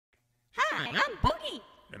Hi, I'm Boogie.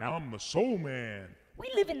 And I'm the Soulman. We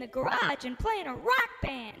live in the garage and play in a rock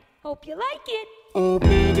band. Hope you like it.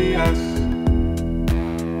 Oblivious.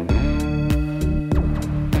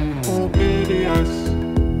 Oblivious.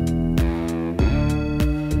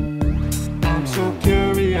 I'm so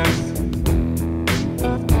curious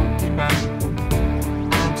of Pokemon.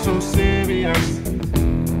 I'm so serious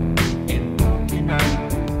in Pokemon.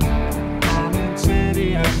 I'm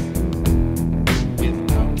insidious in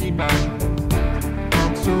Pokemon.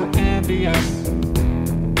 I'm so envious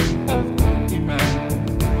of Pokemon.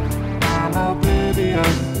 I'm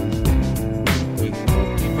oblivious with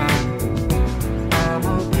Pokemon. I'm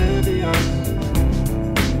oblivious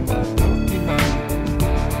of Pokemon.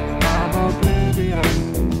 I'm oblivious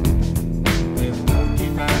with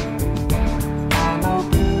Pokemon. I'm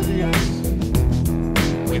oblivious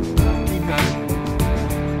with Pokemon.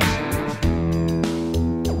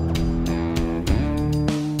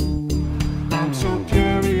 I'm so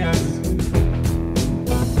curious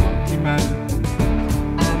of Pokemon.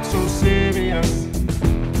 I'm so serious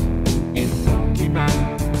in Pokemon.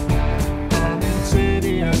 I'm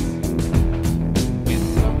insidious in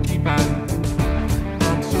Pokemon.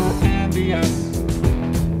 I'm so envious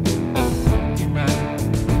of Pokemon.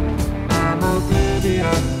 I'm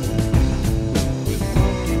oblivious with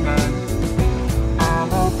Pokemon. I'm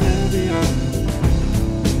oblivious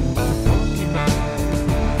of Pokemon.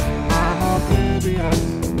 I'm oblivious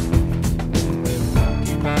with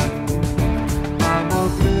Pokemon. I'm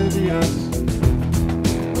oblivious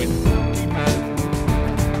with Pokemon.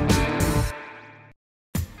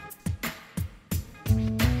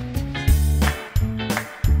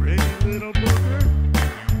 Ready, little booger?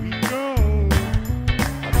 Here we go.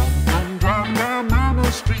 I'm driving down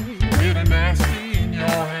Mama Street with a nasty in your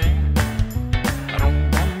hand.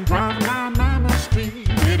 I'm driving down Mama Street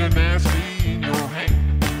with a nasty in your hand.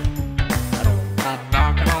 I'm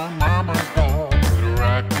knocking on Mama's door with a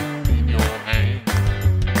raccoon in your hand.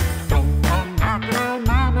 Don't come knocking on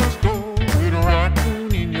Mama's door with a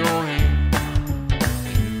raccoon in your hand.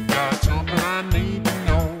 You got something I need to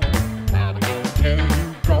know. Mama don't tell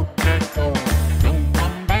you go, can't go. Don't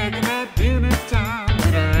come back in at dinner time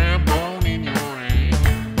with a ham bone in your hand.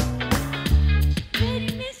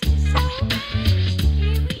 Ready, Mr. Soulman?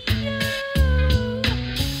 Here we go.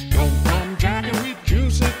 Don't come jacking with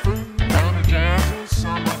juicy fruit on a jazzy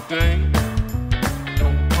summer day.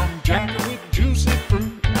 Don't come jacking with juicy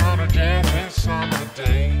fruit on a jazzy summer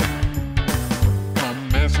day. Come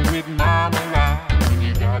messing with marmalade when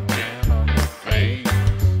you got jam on your face.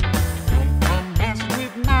 Don't come messing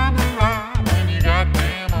with marmalade when you got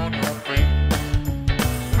jam on your face.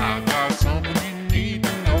 I got something you need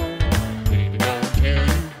to know. Baby, don't tell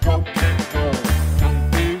you go, can't go.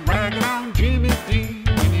 Don't be ragging on Jimmy D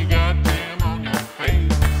when you got jam on your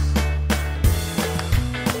face.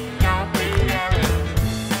 Don't be yelling.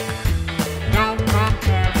 Don't come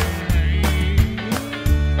telling me.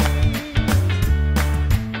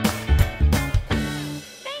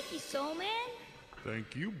 Thank you, Soulman.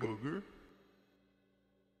 Thank you, booger.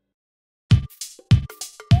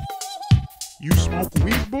 You smoke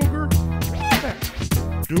weed, booger? Never.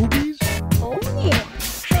 Doobies? Oh, yeah.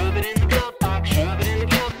 Shove it in the glove box, shove it in the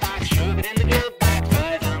glove box, shove it in the glove box,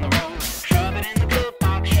 eyes on the road. Shove it in the glove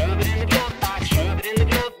box, shove it in the glove box, shove it in the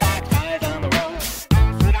glove box, eyes on the road.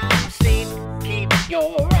 Pass it on the seat, keep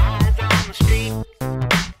your eyes on the street.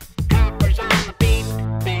 Coppers on the beat,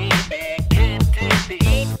 baby, can't take the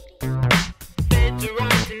heat. Feds are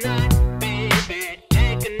on tonight, baby,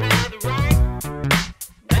 take another ride.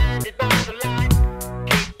 Blinded by the light,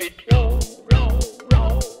 keep it low, low,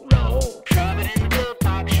 low, low. Shove it in the glove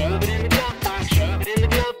box, shove it in the glove box, shove it in the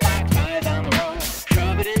glove box, eyes on the road.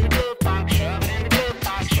 Shove it in the glove box, shove it in the glove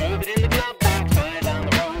box, shove it in the glove box, eyes on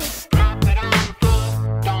the road. Drop it on the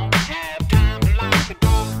floor, don't have time to lock the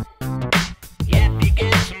door. If you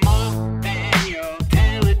get some more, then you'll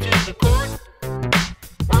tell it to the court.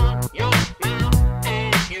 Run your mouth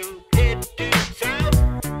and you hit due south.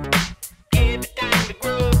 Give it time to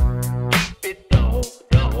groove. Keep it low,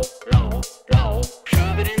 low, low, low.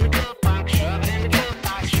 Shove it in the glove box, shove it in the glove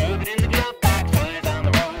box, shove it in the glove box, eyes on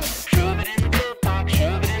the road. Shove it in the glove box,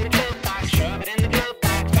 shove it in the glove box, shove it in the glove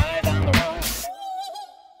box, eyes on the road.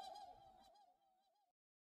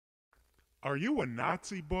 Are you a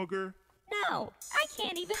Nazi, booger? No, I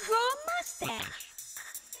can't even grow a mustache.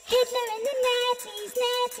 Hitler and the Nazis,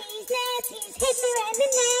 Nazis, Nazis, Hitler and the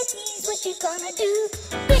Nazis, what you gonna do?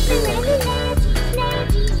 Hitler and the Nazis,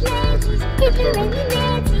 Nazis, Nazis, Hitler and the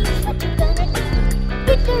Nazis, what you gonna do?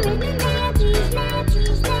 Hitler and the Nazis,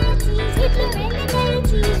 Nazis, Nazis, Hitler and the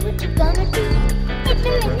Nazis, what you gonna do?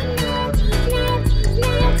 Hitler and the Nazis, Nazis,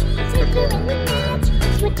 Nazis, Hitler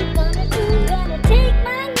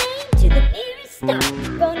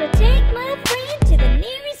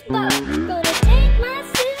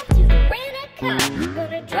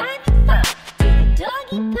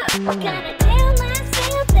Gotta tell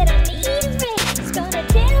myself that I need a raise. Gonna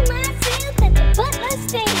tell myself that the butler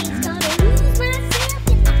stays. Gonna lose myself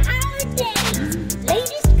in the holidays.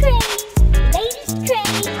 Latest craze, latest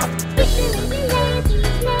craze. Hitler and the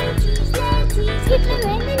Nazis, Nazis, Nazis. Hitler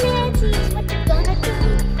and the Nazis, what you gonna do?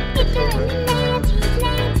 Hitler and the Nazis,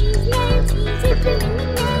 Nazis, Nazis. Hitler and the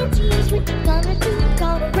Nazis, what you gonna do?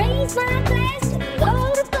 Gonna raise my glass to the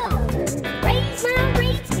Lord above. Raise my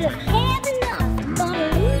rates till I have enough. Gonna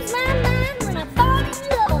lose my mind when I fall in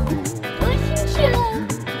love. Push and shove,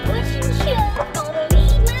 push and shove. Gonna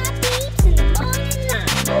leave my peeps in the morning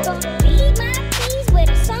light. Gonna leave my keys where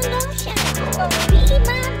the sun don't shine. Gonna leave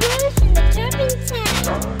my brush in the turpentine.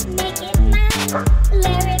 Make it mine,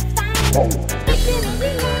 let it fine. Hitler and the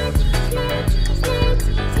Nazis, Nazis,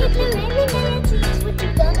 Nazis. Hitler and the Nazis, what you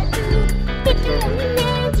gonna do? Hitler and the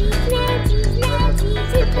Nazis, Nazis, Nazis.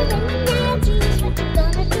 Hitler and the Nazis, what you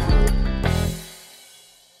gonna do?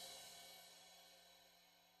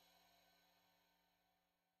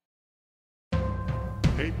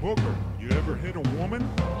 Hey, Booger, you ever hit a woman?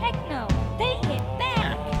 Heck no, they hit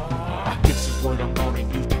back. This is what I'm gonna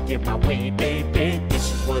use to get my way, baby.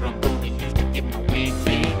 This is what I'm gonna use to get my way,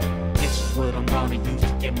 baby. This is what I'm gonna use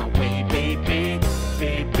to get my way, baby.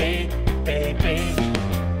 Baby, baby.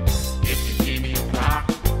 If you give me a rock,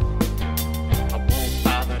 I won't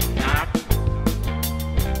bother to knock.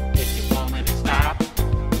 If you want me to stop,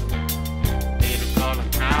 better call a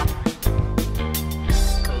cop.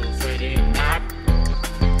 'Cause ready or not,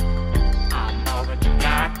 I'm all that you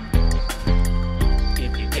got.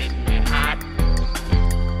 If you're getting me hot,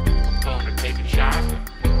 I'm gonna take a shot.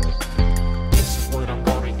 This is what I'm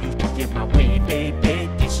gonna use to get my way, baby.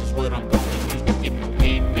 This is what I'm gonna use to get my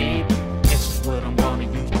way, baby. This is what I'm gonna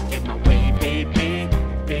use to get my way, baby.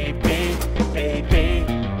 Baby, baby.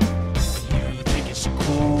 You think it's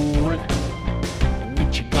cool?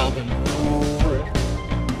 What you call the rule?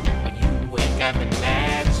 You ain't got the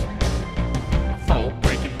lads for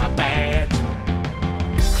breaking my badge.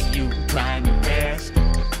 You trying your best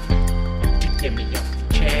to get me off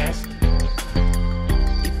the chest.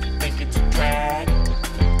 If you think it's a drag,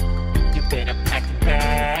 you better pack your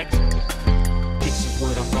bags. This is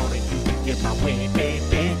what I'm gonna use to get my way,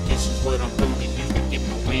 baby. This is what I'm gonna use to get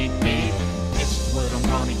my way, baby. This is what I'm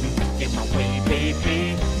gonna use to get my way,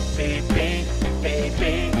 baby. Baby,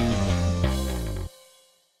 baby.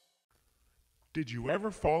 Did you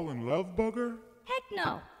ever fall in love, Booger? Heck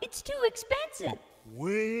no, it's too expensive.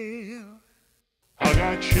 Well, I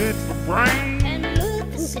got shit for brains. And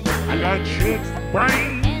loot the city. I got shit for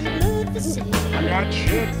brains. And loot the city. I got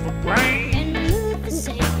shit for brains. And loot the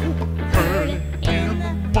city. Early in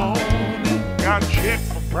the morning. Got shit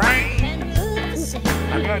for brains. And loot the city.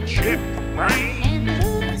 I got shit for brains. And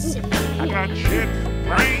loot the city. I got shit for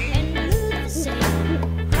brains. And loot the city.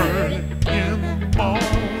 Early in the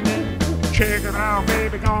morning. Check it out,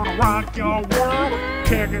 baby, gonna rock your world.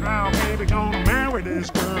 Check it out, baby, gonna marry this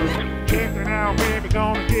girl. Check it out, baby,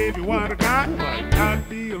 gonna give you what I got. Might not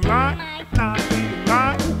be a lot, not be a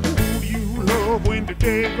lot. Who do you love when the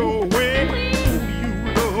day go away? Who do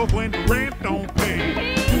you love when the rent don't pay?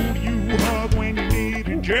 Who do you hug when you need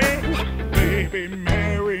a jet? Baby,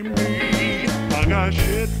 marry me. I got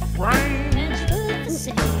shit for brains. And loot the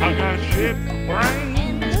city. I got shit for brains.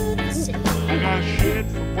 And loot the city. I got shit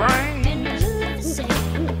for brains. And loot the city.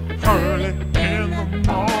 Early in the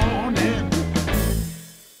morning.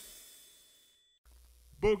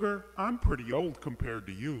 Booger, I'm pretty old compared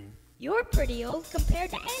to you. You're pretty old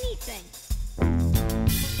compared to anything.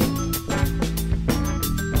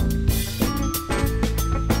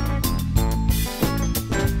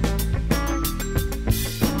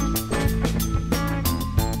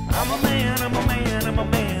 I'm a man, I'm a man, I'm a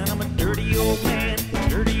man, I'm a dirty old man,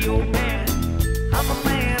 dirty old man. I'm a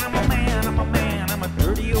man, I'm a man, I'm a man, I'm a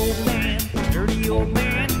dirty old man, dirty old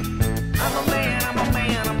man. I'm a man, I'm a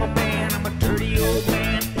man, I'm a man, I'm a dirty old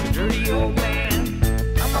man, dirty old man.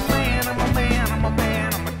 I'm a man, I'm a man, I'm a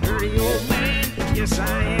man, I'm a dirty old man. Yes,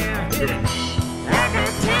 I am. Hit it. I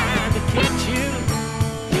got time to catch you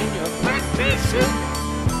in your blackface suit.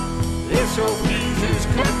 This old geezer's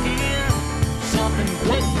cooking something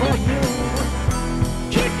good for you.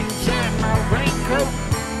 Check inside my raincoat,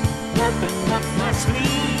 open up my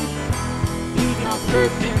sleeve, leave my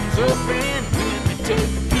curtains open, let me take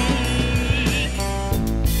a peek.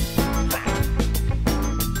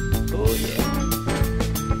 Oh yeah,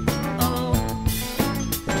 oh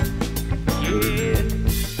yeah.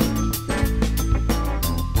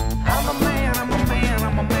 I'm a man, I'm a man,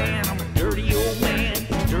 I'm a man, I'm a dirty old man,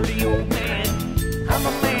 dirty old man. I'm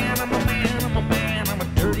a man, I'm a man, I'm a man, I'm a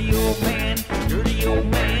dirty old man, dirty old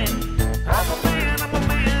man. I'm a man, I'm a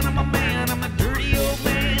man, I'm a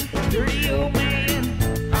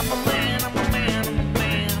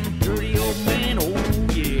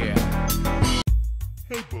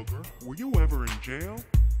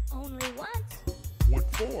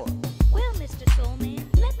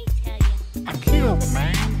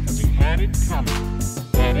it coming.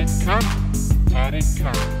 Had it coming, had it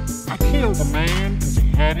coming. I killed a man cause he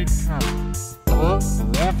had it coming. Oh, the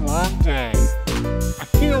left long day. I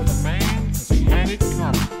killed a man cause he had it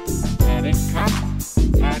coming. Had it coming,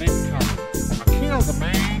 had it coming. I killed a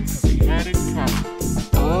man cause he had it coming.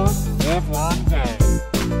 Oh, the left long day.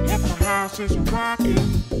 If the house isn't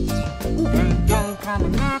rocking, then don't come a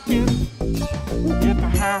knocking. If the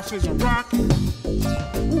house isn't rocking,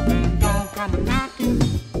 then don't come a knocking.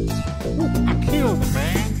 I killed the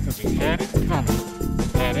man cause he had it coming.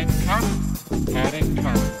 Had it coming, had it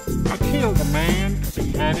coming. I killed the man cause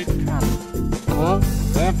he had it coming. Oh,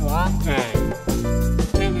 left long day.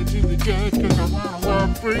 Tell it to the judge cause I wanna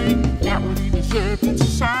walk free. Got what he deserved in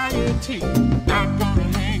society. Not gonna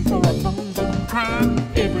hang for a boom boom crime.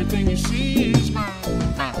 Everything you see is mine.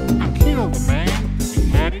 I killed the man cause he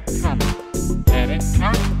had it coming. Had it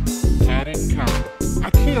coming, had it coming. I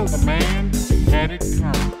killed the man cause he had it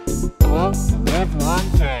coming. Oh, left long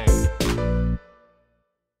day.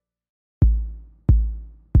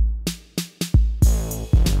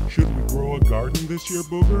 Should we grow a garden this year,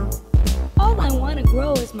 Booger? All I want to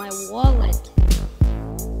grow is my wallet.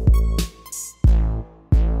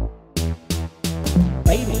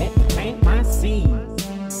 Baby, let me plant my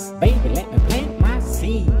seeds. Baby, let me plant my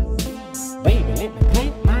seeds. Baby, let me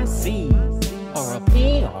plant my seeds. Or a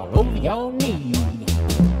pin all over your knee.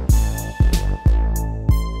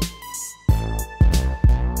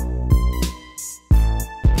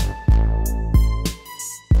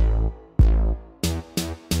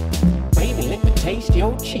 Baby, let me taste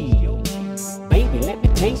your cheese. Baby, let me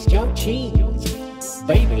taste your cheese.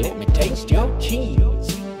 Baby, let me taste your cheese.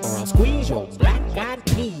 Or I'll squeeze your black-eyed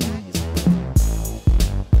peas.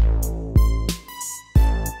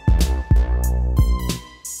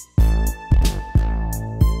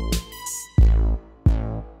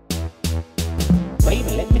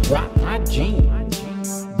 Baby, let me drop my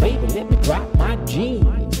jeans. Baby, let me drop my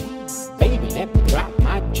jeans. Baby, let me drop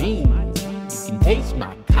my jeans. You can taste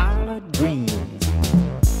my collard greens.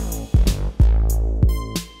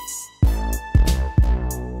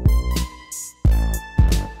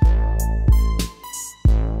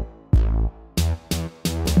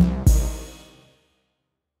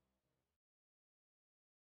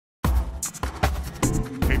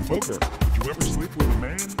 Hey, Booger, did you ever sleep with a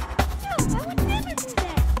man? No, I would never do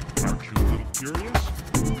that. Aren't you a little curious?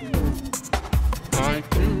 I'm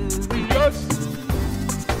curious.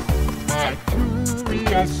 I'm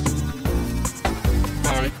curious.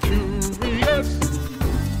 I'm curious.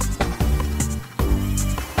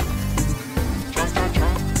 Chomp, chomp,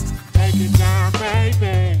 chomp. Take it down,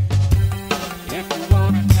 baby. If you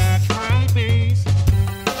wanna catch rabies,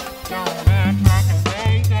 don't act like a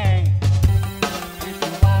lady. If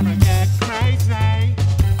you wanna get crazy,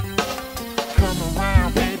 come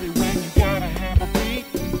around, baby, when you gotta have a beat.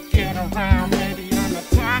 Get around, baby, on the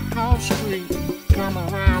taco street. Come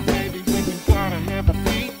around, baby, when you gotta have a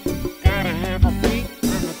beat. Gotta have a beat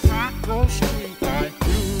on the taco street. I'm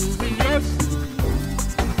curious.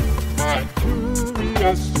 I'm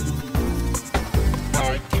curious.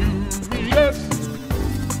 I'm curious.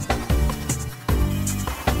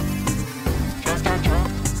 Jump, jump, jump.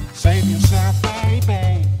 Save yourself,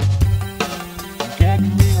 baby. You're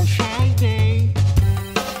getting real shady.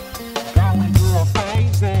 Going through a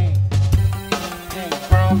phase. Hey,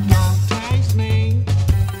 bro, don't taste me.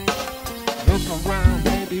 Look around,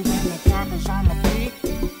 baby, when the clockers on the beat.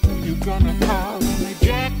 Who you gonna call when they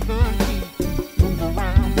jack the heat? Move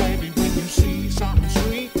around, baby, when you see something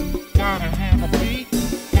sweet. Gotta have a beat,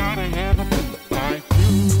 gotta have a beat. I'm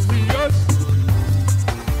curious.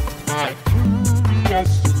 I'm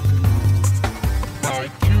curious. I'm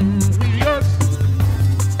curious.